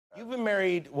been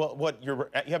married, well, you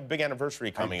have a big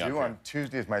anniversary coming up. I do. On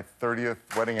Tuesday is my 30th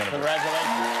wedding anniversary. Congratulations.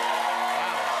 Wow.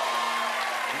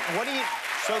 What do you...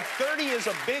 So 30 is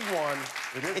a big one.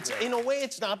 It is. In a way,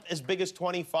 it's not as big as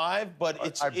 25, but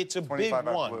it's a big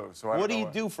one. What do you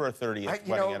do for a 30th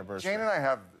wedding anniversary? Jane and I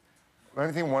have...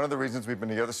 I think one of the reasons we've been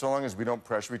together so long is we don't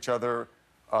pressure each other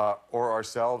or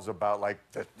ourselves about, like,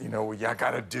 that, you know, I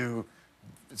gotta do...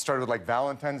 It started with, like,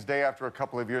 Valentine's Day. After a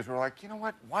couple of years, we were like, you know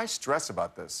what? Why stress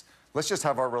about this? Let's just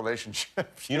have our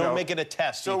relationship. You don't make it a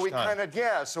test so each we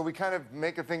time. So we kind of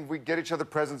make a thing. We get each other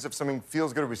presents if something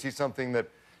feels good, or we see something that,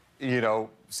 you know,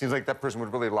 seems like that person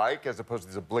would really like, as opposed to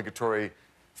these obligatory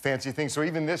fancy things. So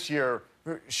even this year,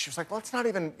 she was like, well, it's not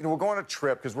even, you know, we'll go on a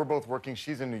trip because we're both working.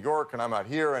 She's in New York and I'm out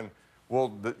here, and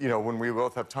we'll, you know, when we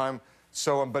both have time.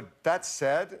 So, but that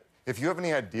said, if you have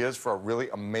any ideas for a really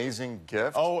amazing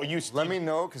gift, let me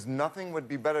know, because nothing would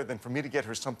be better than for me to get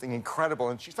her something incredible.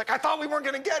 And she's like, I thought we weren't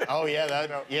going to get it. Oh, yeah, that, you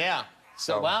know? Yeah.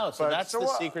 So, wow, so that's the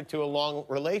secret to a long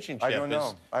relationship. I don't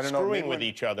know. Screwing with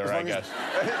each other, I guess.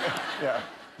 Yeah.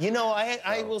 You know,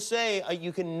 I will say,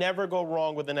 you can never go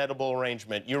wrong with an edible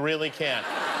arrangement. You really can't.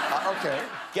 Okay.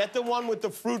 Get the one with the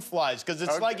fruit flies, because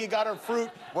it's like you got her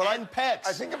fruit and pets.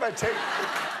 I think if I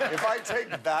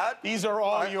take that... These are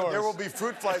all yours. There will be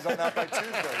fruit flies on that by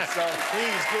Tuesday, so...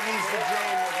 Please, give these to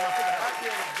Jane.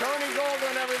 Tony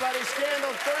Goldwyn, everybody. Scandal,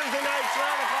 Thursday night,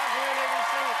 12 o'clock here on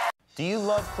ABC. Do you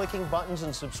love clicking buttons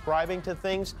and subscribing to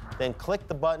things? Then click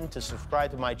the button to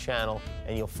subscribe to my channel,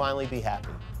 and you'll finally be happy.